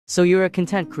So you're a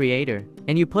content creator,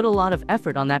 and you put a lot of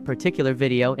effort on that particular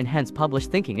video and hence published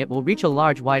thinking it will reach a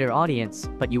wider audience,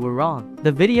 but you were wrong.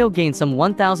 The video gained some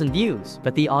 1,000 views,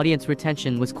 but the audience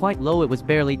retention was quite low, it was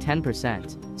barely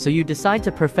 10%. So you decide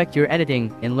to perfect your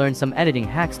editing and learn some editing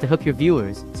hacks to hook your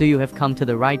viewers, so you have come to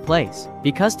the right place.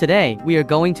 Because today, we are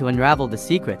going to unravel the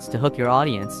secrets to hook your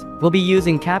audience. We'll be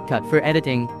using Capcut for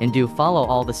editing, and do follow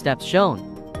all the steps shown.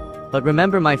 But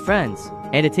remember my friends,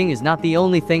 editing is not the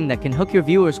only thing that can hook your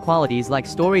viewers. Qualities like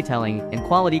storytelling and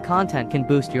quality content can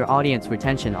boost your audience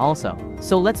retention also.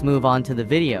 So let's move on to the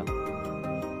video.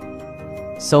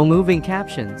 So moving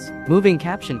captions. Moving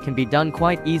caption can be done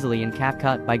quite easily in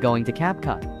Capcut by going to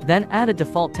Capcut. Then add a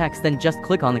default text, then just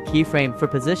click on the keyframe for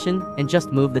position and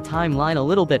just move the timeline a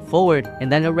little bit forward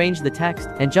and then arrange the text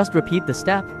and just repeat the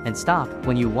step and stop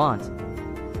when you want.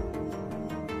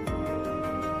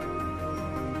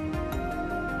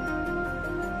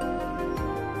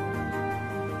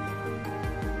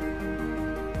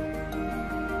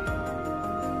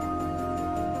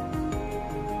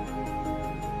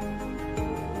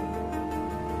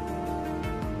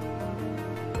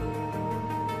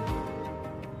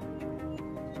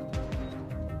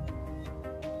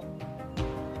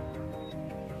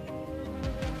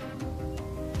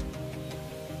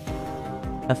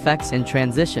 Effects and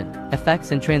transition.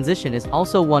 Effects and transition is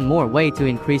also one more way to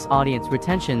increase audience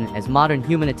retention, as modern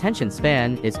human attention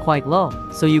span is quite low.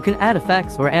 So you can add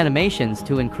effects or animations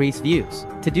to increase views.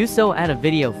 To do so, add a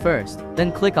video first,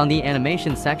 then click on the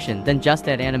animation section, then just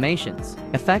add animations.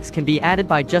 Effects can be added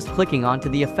by just clicking onto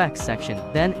the effects section,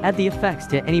 then add the effects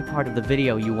to any part of the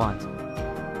video you want.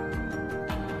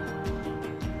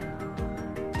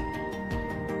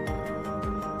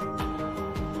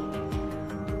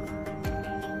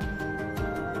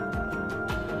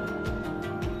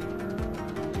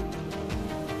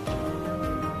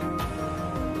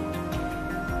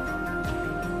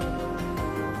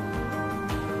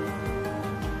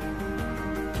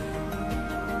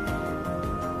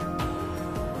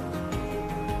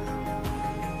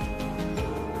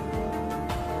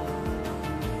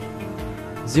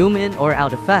 Zoom in or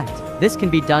out effect. This can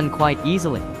be done quite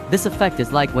easily. This effect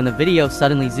is like when the video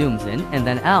suddenly zooms in and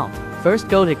then out. First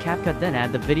go to Capcut, then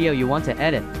add the video you want to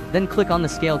edit, then click on the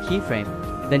scale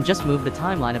keyframe. Then just move the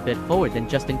timeline a bit forward, then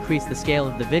just increase the scale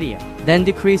of the video. Then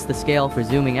decrease the scale for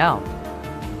zooming out.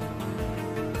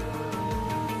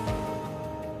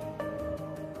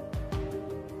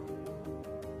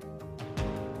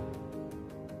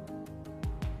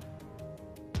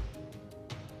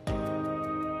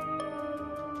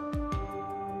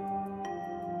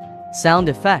 Sound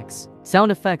effects.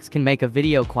 Sound effects can make a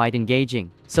video quite engaging.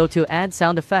 So to add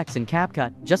sound effects in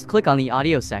Capcut, just click on the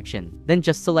audio section, then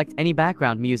just select any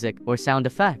background music or sound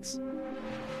effects.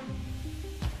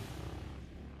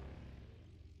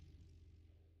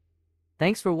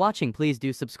 Thanks for watching. Please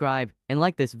do subscribe and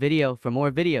like this video for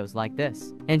more videos like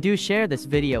this. And do share this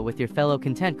video with your fellow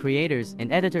content creators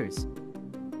and editors.